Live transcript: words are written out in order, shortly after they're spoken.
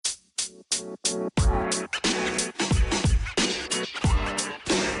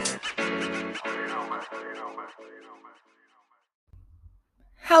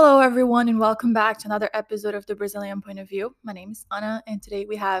Hello, everyone, and welcome back to another episode of the Brazilian Point of View. My name is Anna, and today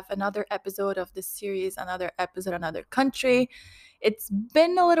we have another episode of this series, another episode, another country. It's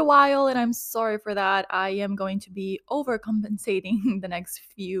been a little while, and I'm sorry for that. I am going to be overcompensating the next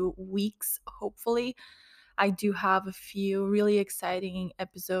few weeks, hopefully. I do have a few really exciting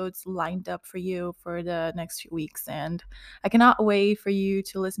episodes lined up for you for the next few weeks, and I cannot wait for you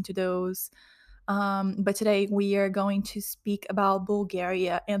to listen to those. But today we are going to speak about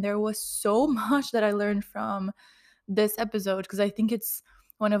Bulgaria, and there was so much that I learned from this episode because I think it's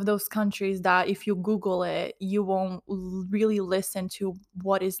one of those countries that if you Google it, you won't really listen to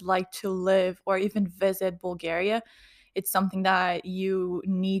what it's like to live or even visit Bulgaria. It's something that you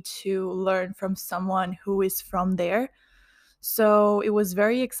need to learn from someone who is from there. So it was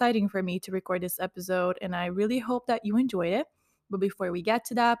very exciting for me to record this episode, and I really hope that you enjoyed it. But before we get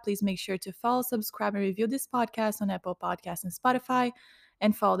to that, please make sure to follow, subscribe, and review this podcast on Apple Podcasts and Spotify,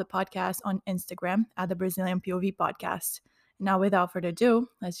 and follow the podcast on Instagram at the Brazilian POV Podcast. Now, without further ado,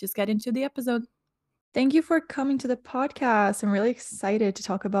 let's just get into the episode. Thank you for coming to the podcast. I'm really excited to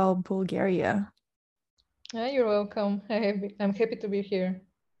talk about Bulgaria. You're welcome. I'm happy to be here.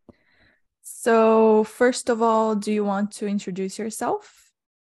 So, first of all, do you want to introduce yourself?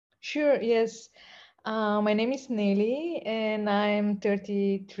 Sure, yes. My name is Neli, and I'm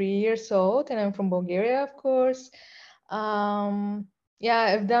 33 years old, and I'm from Bulgaria, of course. Yeah,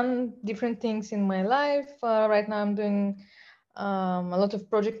 I've done different things in my life. Right now, I'm doing a lot of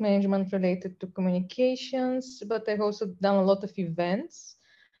project management related to communications, but I've also done a lot of events.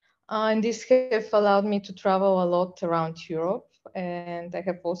 And this have allowed me to travel a lot around Europe, and I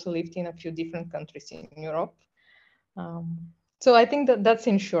have also lived in a few different countries in Europe. So I think that that's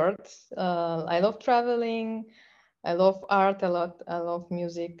in short. I love traveling. I love art a lot. I love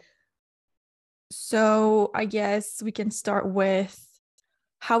music. So I guess we can start with,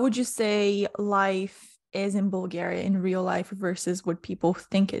 how would you say life is in Bulgaria in real life versus what people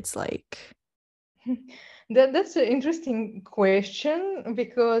think it's like? That's an interesting question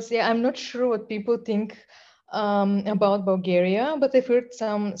because yeah, I'm not sure what people think about Bulgaria, but I've heard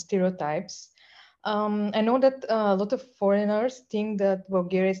some stereotypes. I know that a lot of foreigners think that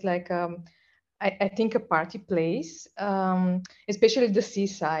Bulgaria is like I think a party place, especially the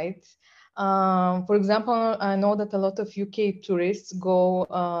seaside. For example, I know that a lot of UK tourists go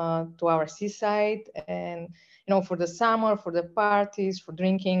to our seaside, and for the summer, for the parties, for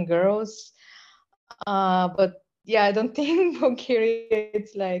drinking, girls. But yeah, I don't think Bulgaria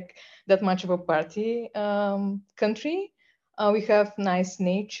it's like that much of a party country. We have nice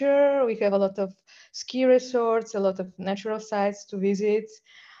nature. We have a lot of ski resorts, a lot of natural sites to visit.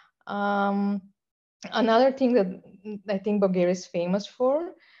 Um, Another thing that I think Bulgaria is famous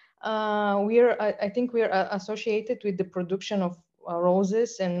for, I think we are associated with the production of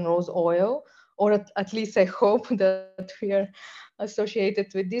roses and rose oil, or at least I hope that we are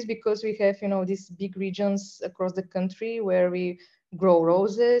associated with this because we have, these big regions across the country where we grow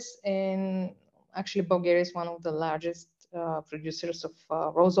roses, and actually Bulgaria is one of the largest producers of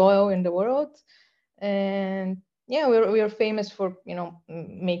rose oil in the world, and yeah, we are famous for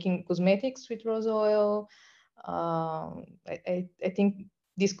making cosmetics with rose oil. I think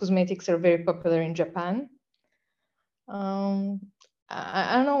these cosmetics are very popular in Japan. um,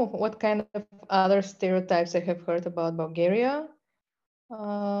 I don't know what kind of other stereotypes I have heard about Bulgaria.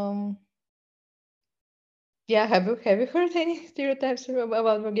 um, yeah, have you heard any stereotypes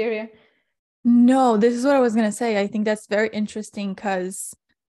about Bulgaria? No, this is what I was going to say. I think that's very interesting because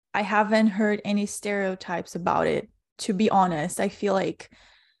I haven't heard any stereotypes about it. To be honest, I feel like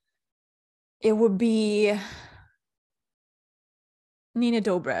it would be Nina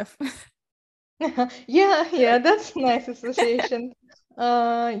Dobrev. Yeah, that's a nice association.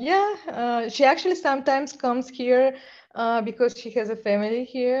 Yeah, she actually sometimes comes here because she has a family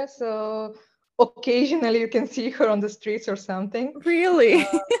here. So occasionally you can see her on the streets or something. Really?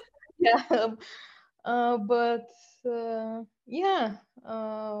 Yeah, but yeah,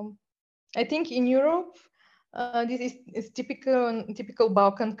 I think in Europe, this is typical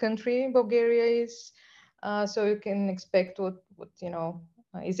Balkan country. Bulgaria is, so you can expect what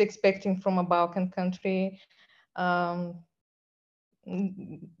is expecting from a Balkan country. Um,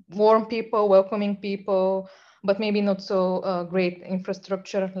 Warm people, welcoming people, but maybe not so great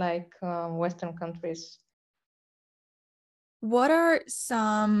infrastructure like Western countries. What are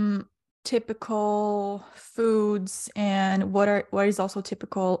some typical foods and what is also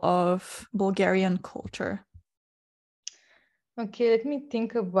typical of Bulgarian culture? Okay, let me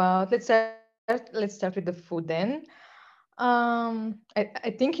think about. Let's start let's start with the food then.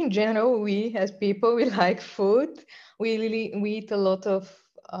 I think in general, we as people, we like food. We eat a lot of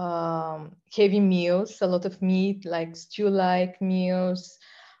heavy meals, a lot of meat, like stew-like meals,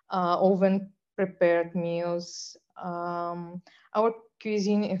 oven prepared meals. Our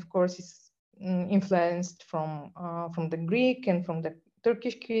cuisine, of course, is influenced from the Greek and from the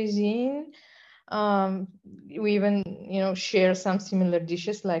Turkish cuisine. We even, share some similar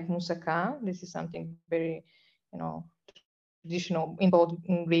dishes like moussaka. This is something very, traditional in both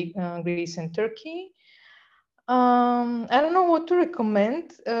Greece and Turkey. I don't know what to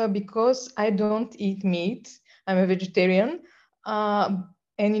recommend because I don't eat meat. I'm a vegetarian.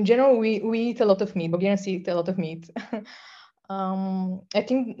 And in general, we eat a lot of meat. Bulgarians eat a lot of meat. I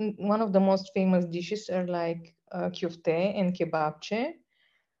think one of the most famous dishes are like kyofte and kebabche.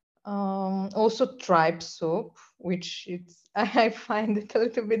 Also tripe soup, which it's I find it a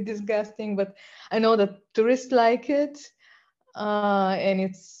little bit disgusting, but I know that tourists like it, and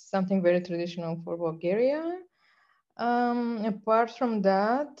it's something very traditional for Bulgaria. Apart from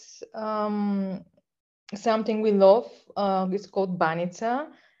that, something we love, it's called banica.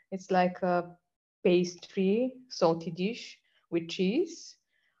 It's like a pastry, salty dish with cheese.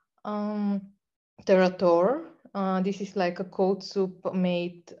 Um, Terator. This is like a cold soup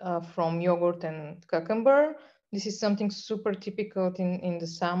made from yogurt and cucumber. This is something super typical in the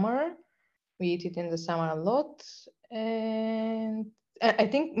summer. We eat it in the summer a lot. And I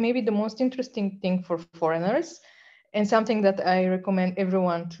think maybe the most interesting thing for foreigners and something that I recommend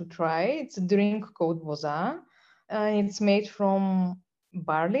everyone to try, it's a drink called boza. It's made from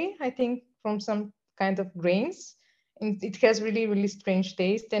barley, I think, from some kind of grains. And it has really, really strange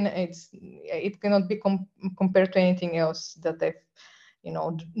taste, and it cannot be compared to anything else that I've,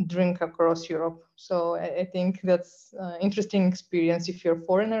 drink across Europe. So I think that's interesting experience if you're a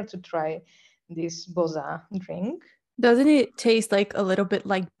foreigner to try this boza drink. Doesn't it taste like a little bit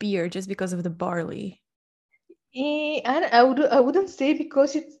like beer just because of the barley? And I wouldn't say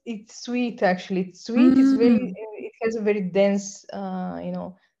because it's sweet actually. It's sweet. Mm. It has a very dense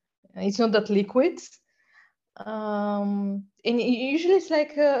it's not that liquid. And usually it's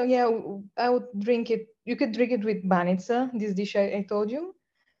like yeah, I would drink it. You could drink it with banitsa, this dish I told you.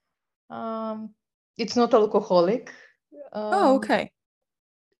 Um, it's not alcoholic. Oh, Um, okay.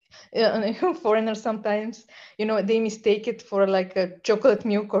 yeah, and foreigners sometimes, they mistake it for like a chocolate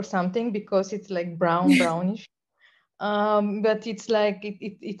milk or something because it's like brownish. But it's like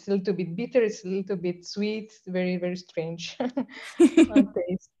it's a little bit bitter, it's a little bit sweet, very, very strange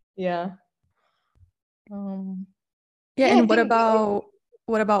taste. Yeah. Um, Yeah, yeah, I and what think about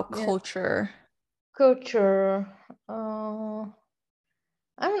what about yeah, culture? culture.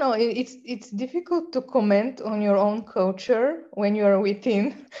 I don't know. It's difficult to comment on your own culture when you are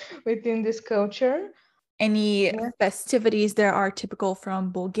within within this culture. Any Yeah. festivities that are typical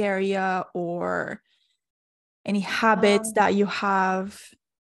from Bulgaria or any habits Um, that you have?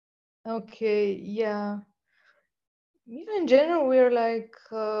 okay. Yeah. Yeah, in general, we're like,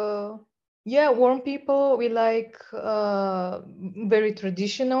 yeah, warm people. We like very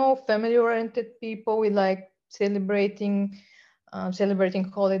traditional, family-oriented people. We like celebrating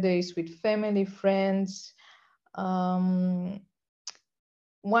holidays with family, friends. Um,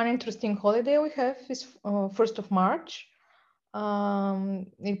 One interesting holiday we have is 1st of March.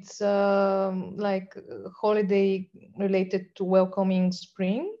 It's like a holiday related to welcoming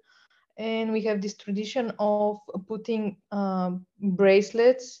spring, and we have this tradition of putting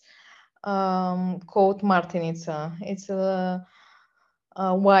bracelets called martinica. It's a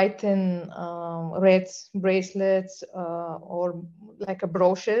white and red bracelets or like a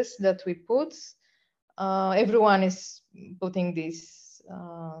brooches that we put. Everyone is putting these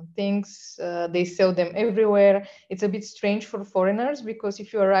things. They sell them everywhere. It's a bit strange for foreigners because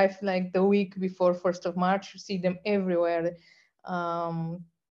if you arrive like the week before 1st of March, you see them everywhere. Um,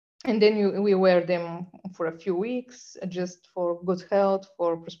 and then we wear them for a few weeks just for good health,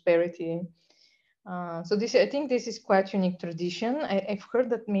 for prosperity. So this, I think this is quite unique tradition. I've heard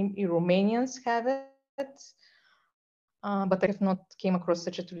that maybe Romanians have it, but I have not came across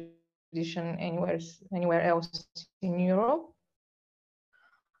such a tradition anywhere else in Europe.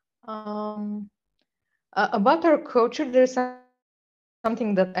 About our culture, there's something that I don't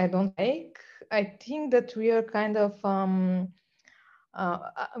like. I think that we are kind of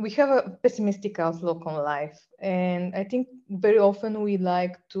we have a pessimistic outlook on life, and I think very often we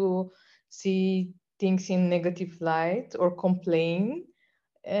like to see things in negative light or complain,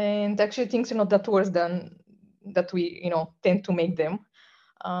 and actually things are not that worse than that we tend to make them.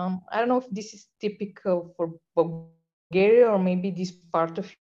 I don't know if this is typical for Bulgaria or maybe this part of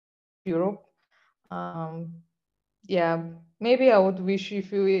Europe. Um, yeah, maybe I would wish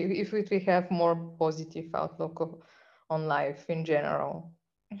if we have more positive outlook on life in general.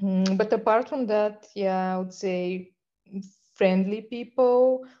 But apart from that, yeah, I would say friendly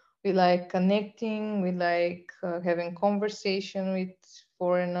people. We like connecting. We like having conversation with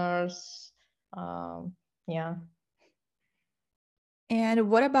foreigners. Yeah. And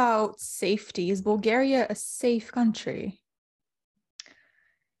what about safety? Is Bulgaria a safe country?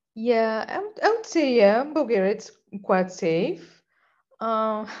 Yeah, I would say yeah, Bulgaria it's quite safe.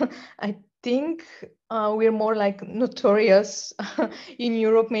 Uh, I think we're more like notorious in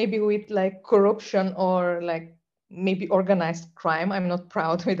Europe, maybe with like corruption or like maybe organized crime. I'm not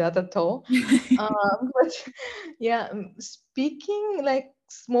proud with that at all. But yeah, speaking like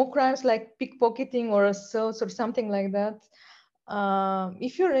small crimes like pickpocketing or assaults or something like that.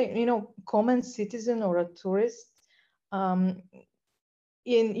 If you're a common citizen or a tourist, um,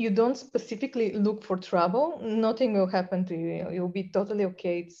 you don't specifically look for trouble, nothing will happen to you. You'll be totally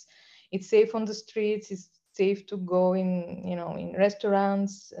okay. It's safe on the streets. It's safe to go in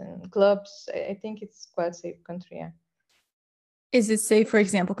restaurants and clubs. I think it's quite safe country. Yeah. Is it safe, for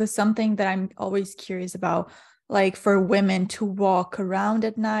example, because something that I'm always curious about, like for women to walk around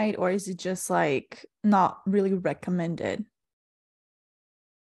at night, or is it just like not really recommended?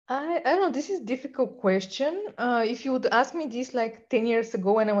 I don't know. This is difficult question. If you would ask me this like 10 years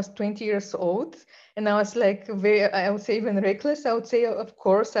ago when I was 20 years old and I was like very, I would say even reckless, I would say, of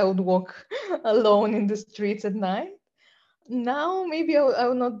course, I would walk alone in the streets at night. Now maybe I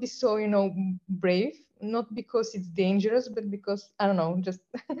will not be so brave, not because it's dangerous, but because I don't know, just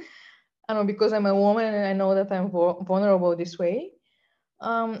I don't know, because I'm a woman and I know that I'm vulnerable this way.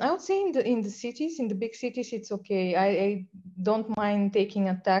 I would say in the cities, in the big cities, it's okay. I don't mind taking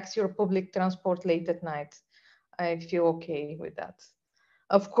a taxi or public transport late at night. I feel okay with that.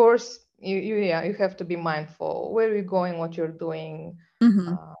 Of course, you have to be mindful where you're going, what you're doing.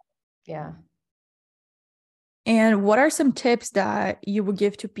 Mhm. uh, yeah. And what are some tips that you would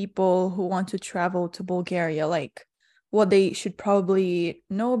give to people who want to travel to Bulgaria? Like what they should probably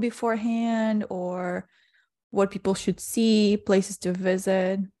know beforehand, or what people should see, places to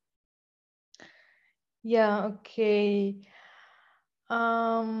visit? Yeah, okay.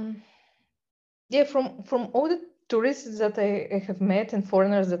 um Yeah, from all the tourists that I have met and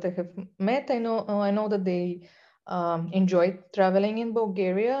foreigners that I have met, I know that they enjoy traveling in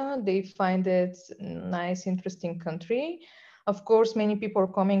Bulgaria. They find it nice, interesting country. Of course, many people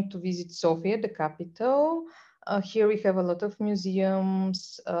are coming to visit Sofia, the capital. Here we have a lot of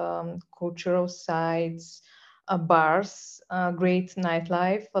museums, cultural sites, bars, great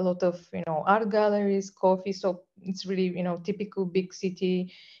nightlife, a lot of art galleries, coffee. So it's really typical big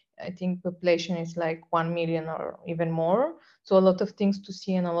city. I think population is like 1 million or even more. So a lot of things to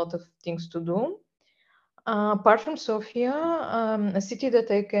see and a lot of things to do. Apart from Sofia, a city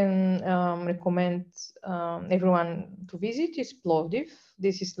that I can recommend everyone to visit is Plovdiv.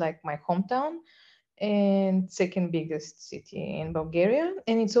 This is like my hometown and second biggest city in Bulgaria.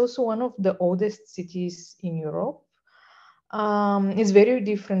 And it's also one of the oldest cities in Europe. It's very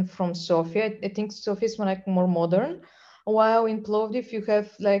different from Sofia. I think Sofia is more like more modern, while in Plovdiv you have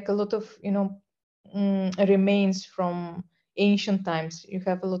like a lot of remains from ancient times. You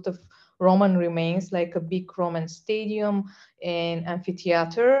have a lot of Roman remains, like a big Roman stadium and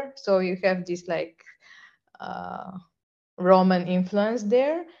amphitheater. So you have this like uh, Roman influence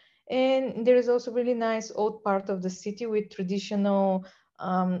there. And there is also really nice old part of the city with traditional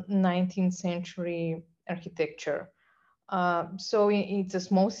 19th century architecture. So it's a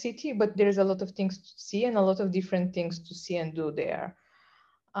small city, but there's a lot of things to see and a lot of different things to see and do there.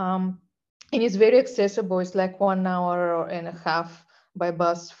 Um, and it's very accessible. It's like 1 hour and a half by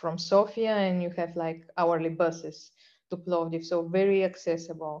bus from Sofia, and you have like hourly buses to Plovdiv. So very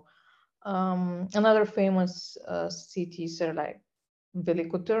accessible. Another famous cities are like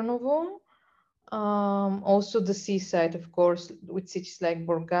Veliko Trnovo, also the seaside, of course, with cities like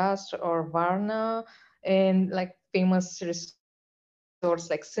Burgas or Varna, and like famous resorts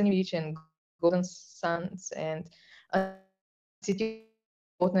like Sunny Beach and Golden Sands, and a city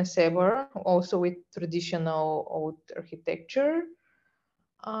called Botnesebor, also with traditional old architecture.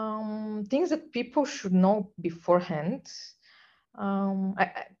 Things that people should know beforehand.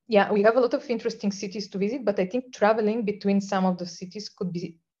 Yeah, we have a lot of interesting cities to visit, but I think traveling between some of the cities could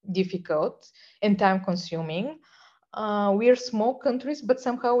be difficult and time consuming. We are small countries, but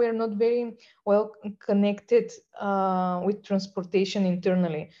somehow we are not very well connected with transportation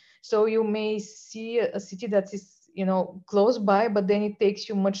internally. So you may see a city that is, close by, but then it takes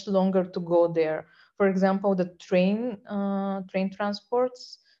you much longer to go there. For example, the train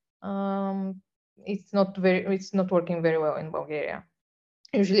transports. it's not working very well in Bulgaria.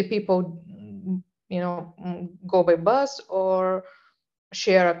 Usually people, go by bus or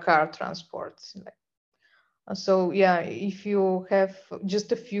share a car transport. So yeah, if you have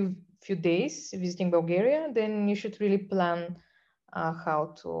just a few days visiting Bulgaria, then you should really plan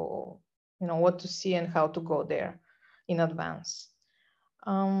how to, what to see and how to go there in advance.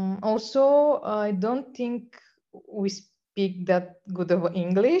 Also, I don't think we speak that good of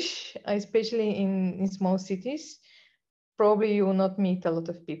English, especially in small cities. Probably you will not meet a lot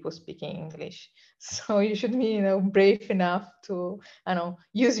of people speaking English. So you should be, brave enough to, I don't know,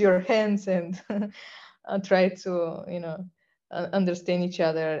 use your hands and try to, understand each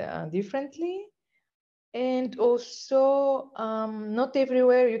other differently. And also, not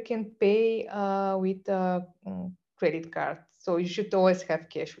everywhere you can pay with a credit card. So you should always have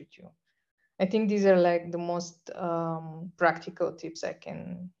cash with you. I think these are like the most practical tips I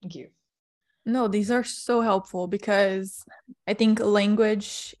can give. No, these are so helpful because I think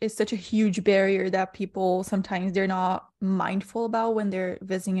language is such a huge barrier that people sometimes they're not mindful about when they're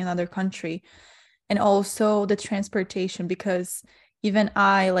visiting another country. And also the transportation, because even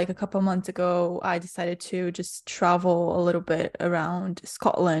I, like a couple months ago, I decided to just travel a little bit around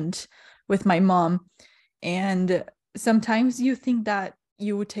Scotland with my mom. And sometimes you think that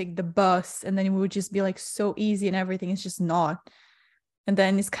you would take the bus and then it would just be like so easy and everything. It's just not. And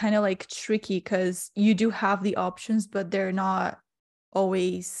then it's kind of like tricky because you do have the options, but they're not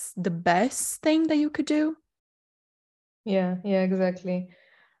always the best thing that you could do. Yeah, exactly.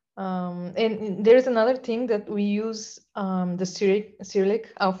 And there's another thing that we use the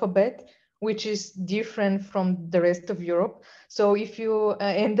Cyrillic alphabet, which is different from the rest of Europe. So if you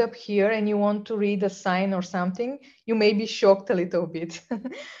end up here and you want to read a sign or something, you may be shocked a little bit.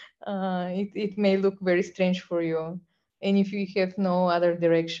 It may look very strange for you. And if you have no other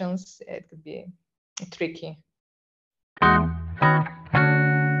directions, it could be tricky.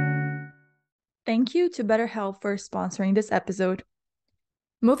 Thank you to BetterHelp for sponsoring this episode.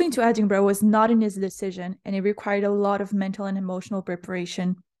 Moving to Edinburgh was not an easy decision, and it required a lot of mental and emotional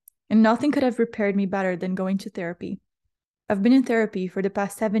preparation. And nothing could have prepared me better than going to therapy. I've been in therapy for the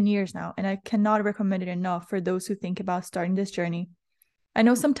past 7 years now, and I cannot recommend it enough for those who think about starting this journey. I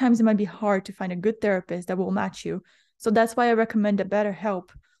know sometimes it might be hard to find a good therapist that will match you, so that's why I recommend a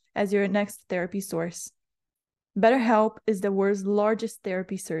BetterHelp as your next therapy source. BetterHelp is the world's largest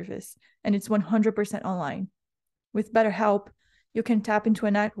therapy service, and it's 100% online. With BetterHelp, you can tap into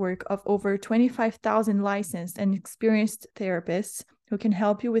a network of over 25,000 licensed and experienced therapists who can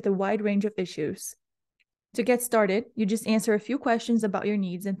help you with a wide range of issues. To get started, you just answer a few questions about your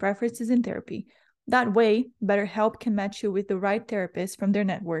needs and preferences in therapy. That way, BetterHelp can match you with the right therapist from their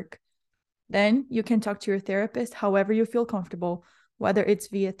network. Then you can talk to your therapist however you feel comfortable, whether it's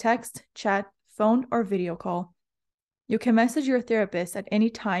via text, chat, phone, or video call. You can message your therapist at any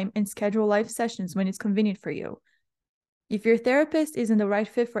time and schedule live sessions when it's convenient for you. If your therapist isn't the right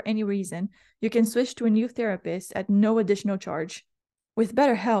fit for any reason, you can switch to a new therapist at no additional charge. With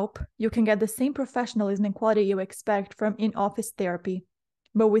BetterHelp, you can get the same professionalism and quality you expect from in-office therapy,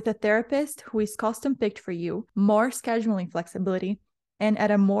 but with a therapist who is custom picked for you, more scheduling flexibility, and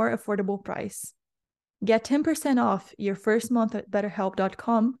at a more affordable price. Get 10% off your first month at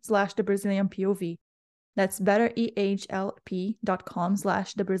betterhelp.com/thebrazilianpov. That's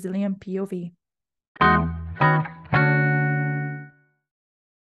betterhelp.com/thebrazilianpov.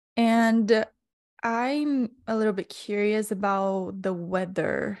 And I'm a little bit curious about the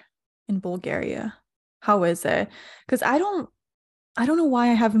weather in Bulgaria. How is it? Because I don't know why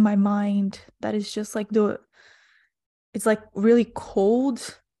I have in my mind that it's just like it's like really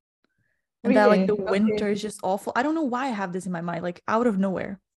cold and that like the Really? winter Okay. is just awful. I don't know why I have this in my mind, like out of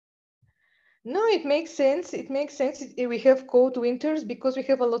nowhere. No, it makes sense. It makes sense. We have cold winters because we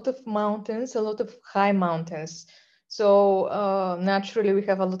have a lot of mountains, a lot of high mountains. So naturally, we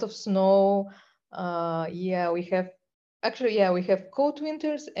have a lot of snow. Yeah, we have cold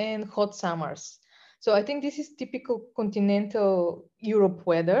winters and hot summers. So I think this is typical continental Europe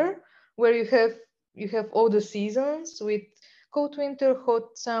weather, where you have all the seasons with cold winter,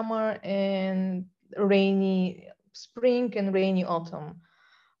 hot summer, and rainy spring and rainy autumn.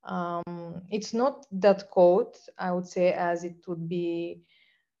 It's not that cold, I would say, as it would be,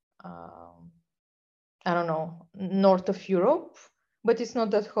 um, I don't know, north of Europe, but it's not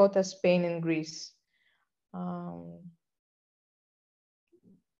that hot as Spain and Greece. Um,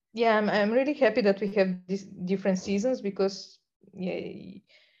 yeah, I'm really happy that we have these different seasons because yeah,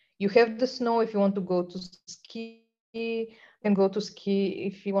 you have the snow if you want to go to ski, you can go to ski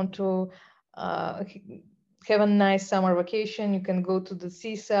if you want to uh, have a nice summer vacation. You can go to the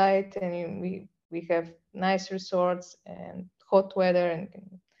seaside and We have nice resorts and hot weather and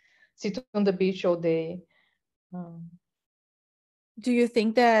can sit on the beach all day. Um, Do you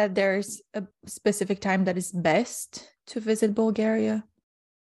think that there's a specific time that is best to visit Bulgaria?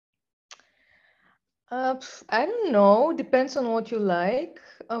 I don't know. Depends on what you like.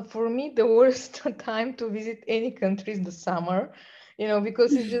 For me, the worst time to visit any country is the summer,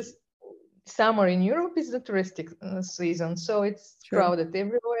 because it's just summer in Europe is the touristic season, so it's True. crowded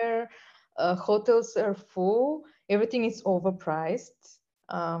everywhere. Hotels are full. Everything is overpriced.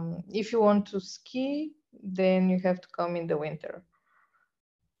 If you want to ski, then you have to come in the winter.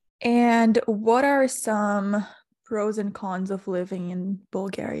 And what are some pros and cons of living in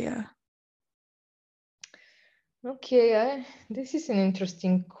Bulgaria? Okay, this is an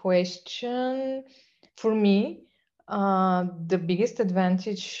interesting question. For me, the biggest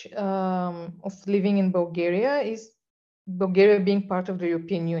advantage of living in Bulgaria is Bulgaria being part of the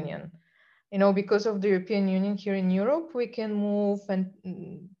European Union. Because of the European Union here in Europe, we can move and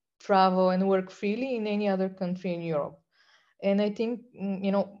travel and work freely in any other country in Europe. And I think,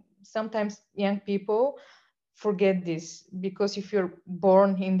 sometimes young people forget this because if you're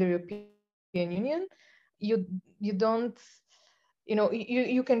born in the European Union, you don't,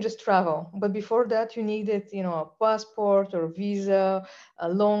 you can just travel. But before that, you needed, a passport or visa,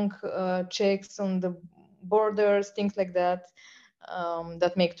 long checks on the borders, things like that,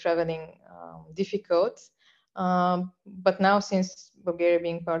 that make traveling difficult. But now, since Bulgaria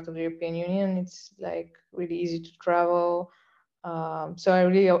being part of the European Union, it's like really easy to travel. So I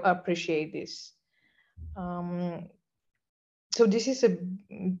really appreciate this. Um, so this is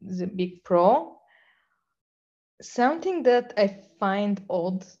the big pro. Something that I find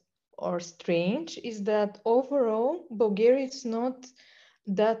odd or strange is that overall Bulgaria is not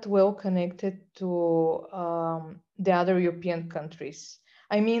that well connected to the other European countries.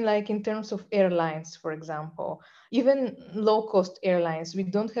 I mean, like in terms of airlines, for example, even low cost airlines, we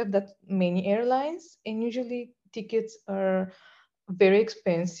don't have that many airlines, and usually tickets are very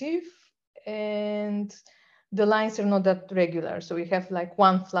expensive, and the lines are not that regular. So we have like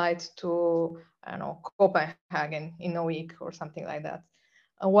one flight to, I don't know, Copenhagen in a week or something like that.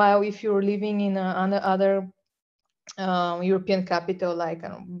 While if you're living in another European capital like, I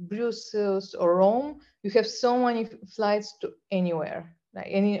don't know, Brussels or Rome, you have so many flights to anywhere, like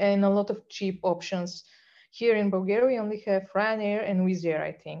and a lot of cheap options. Here in Bulgaria, we only have Ryanair and Wizz Air,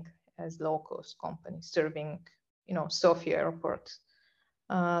 I think, as low cost companies serving, Sofia airport.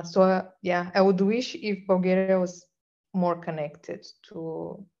 Yeah, I would wish if Bulgaria was more connected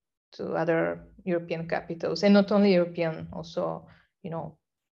to other European capitals, and not only European, also, you know,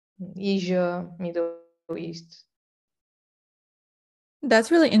 Asia, Middle East.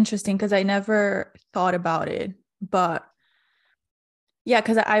 That's really interesting because I never thought about it. But yeah,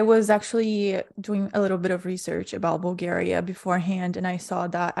 because I was actually doing a little bit of research about Bulgaria beforehand, and I saw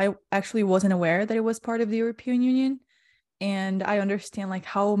that I actually wasn't aware that it was part of the European Union. And I understand like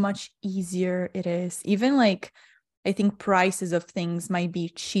how much easier it is. Even like I think prices of things might be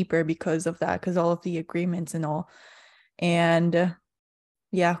cheaper because of that, because all of the agreements and all. And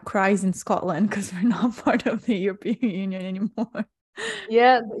yeah, cries in Scotland because we're not part of the European Union anymore.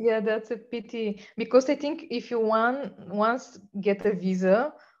 Yeah, that's a pity because I think if you once get a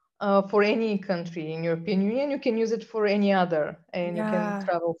visa for any country in European Union, you can use it for any other, and you can Yeah,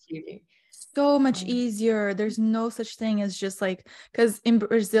 travel freely. so much Mm. easier. There's no such thing as just like, because in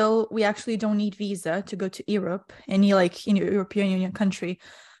Brazil, we actually don't need visa to go to Europe, any like in European Union country,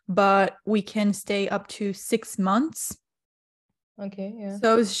 but we can stay up to 6 months. Okay, yeah.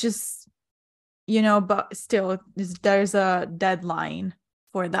 So it's just, but still, there's a deadline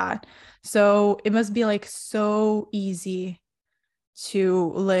for that. So it must be like so easy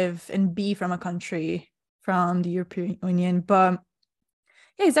to live and be from a country from the European Union. But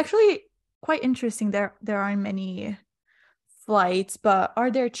yeah, it's actually quite interesting. There aren't many flights, but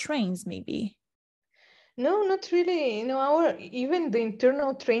are there trains maybe? No, not really. Our even the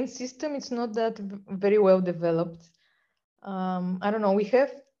internal train system is not that very well developed. I don't know. We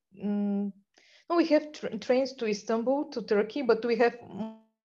have no, we have trains to Istanbul, to Turkey, but we have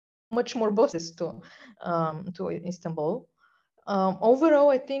much more buses to Istanbul. Overall,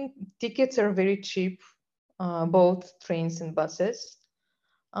 I think tickets are very cheap, both trains and buses.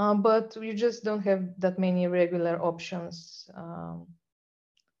 But you just don't have that many regular options.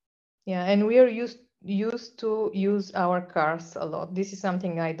 Yeah, and we are used to use our cars a lot. This is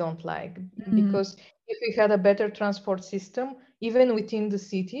something I don't like Mm, because if we had a better transport system, even within the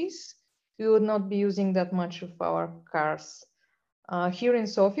cities, we would not be using that much of our cars. Here in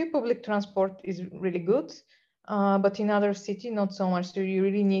Sofia, public transport is really good, but in other city, not so much. So you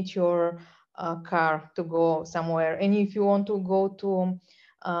really need your car to go somewhere. And if you want to go to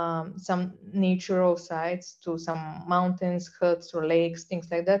some natural sites, to some mountains, huts, or lakes, things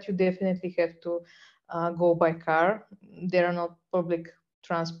like that, you definitely have to go by car. There are not public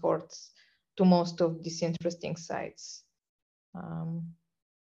transports to most of these interesting sites. Um,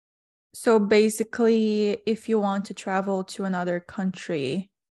 So basically, if you want to travel to another country,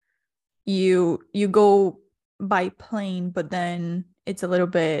 you go by plane, but then it's a little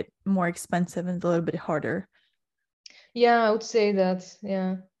bit more expensive and a little bit harder. yeah, I would say that.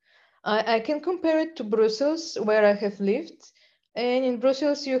 Yeah. I can compare it to Brussels, where I have lived. And in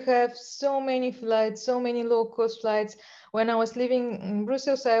Brussels, you have so many flights, so many low cost flights. When I was living in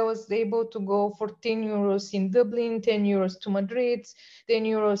Brussels, I was able to go for 10 euros in Dublin, 10 euros to Madrid, 10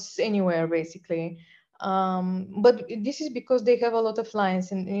 euros anywhere, basically. But this is because they have a lot of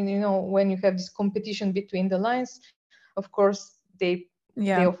lines. And you know, when you have this competition between the lines, of course, they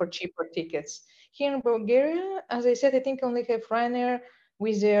Yeah. offer cheaper tickets. Here in Bulgaria, as I said, I think I only have Ryanair,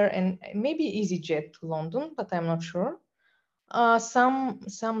 Wizz Air, and maybe EasyJet to London, but I'm not sure.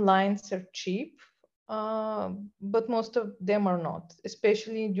 Some lines are cheap, but most of them are not,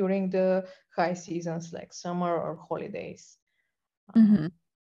 especially during the high seasons like summer or holidays. Mm-hmm. Um,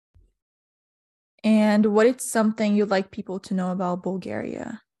 And what is something you'd like people to know about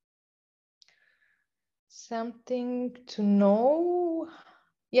Bulgaria? Something to know.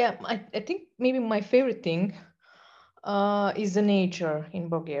 Yeah, I think maybe my favorite thing is the nature in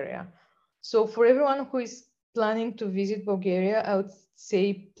Bulgaria. So for everyone who is planning to visit Bulgaria, I would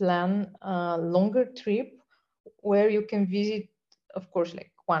say plan a longer trip where you can visit, of course,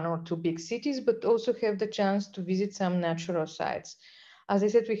 like one or two big cities, but also have the chance to visit some natural sites. As I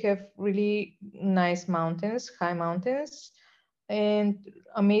said, we have really nice mountains, high mountains, and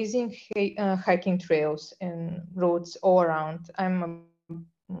amazing hiking trails and roads all around.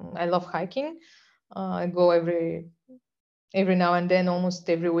 I love hiking. I go every now and then, almost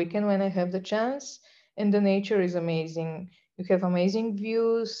every weekend when I have the chance. And the nature is amazing. You have amazing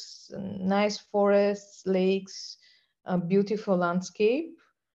views, nice forests, lakes, a beautiful landscape.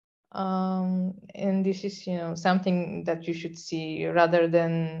 And this is, you know, something that you should see rather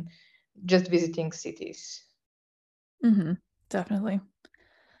than just visiting cities. Mm-hmm. Definitely.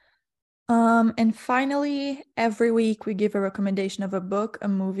 And finally, every week we give a recommendation of a book, a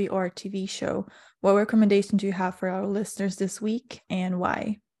movie, or a TV show. What recommendation do you have for our listeners this week and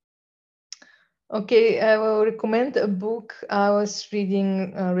why? Okay, I will recommend a book I was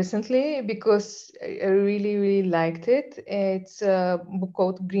reading recently because I really, really liked it. It's a book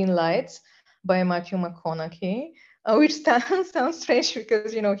called Green Lights by Matthew McConaughey, which sounds strange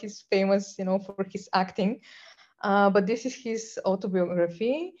because, you know, he's famous, you know, for his acting. But this is his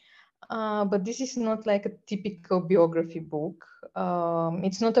autobiography. But this is not like a typical biography book.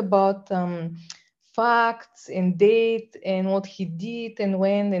 It's not about facts and date and what he did and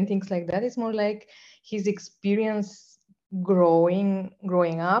when and things like that. It's more like his experience growing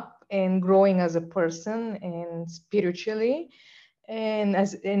up and growing as a person and spiritually and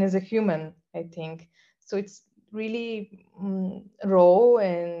as a human, I think. So it's really raw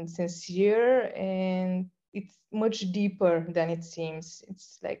and sincere, and it's much deeper than it seems.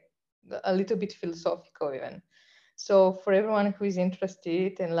 It's like a little bit philosophical even. So for everyone who is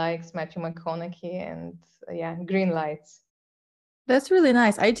interested and likes Matthew McConaughey and yeah, green lights. That's really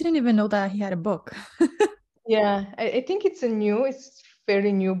nice. I didn't even know that he had a book. Yeah, I think it's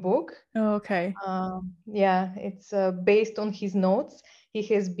fairly new book. Oh, okay. Yeah, it's based on his notes. He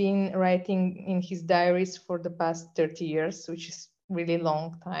has been writing in his diaries for the past 30 years, which is really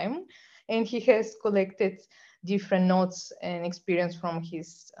long time. And he has collected different notes and experience from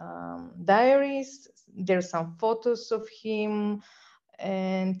his diaries. There's some photos of him,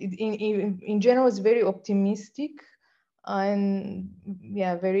 and in general, it's very optimistic and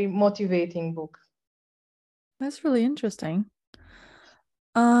yeah, very motivating book. That's really interesting.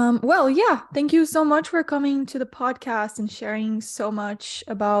 Well, yeah, thank you so much for coming to the podcast and sharing so much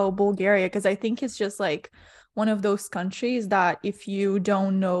about Bulgaria because I think it's just like one of those countries that if you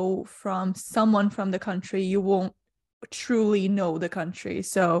don't know from someone from the country, you won't truly know the country.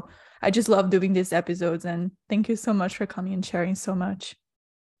 So I just love doing these episodes and thank you so much for coming and sharing so much.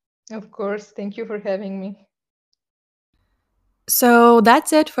 Of course, thank you for having me. So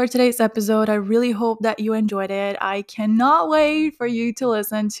that's it for today's episode. I really hope that you enjoyed it. I cannot wait for you to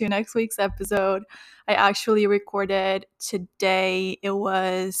listen to next week's episode. I actually recorded today. It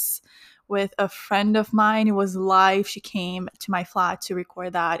was with a friend of mine. It was live. She came to my flat to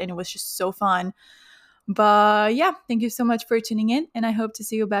record that, and it was just so fun. But yeah, thank you so much for tuning in, and I hope to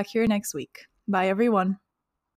see you back here next week. Bye, everyone.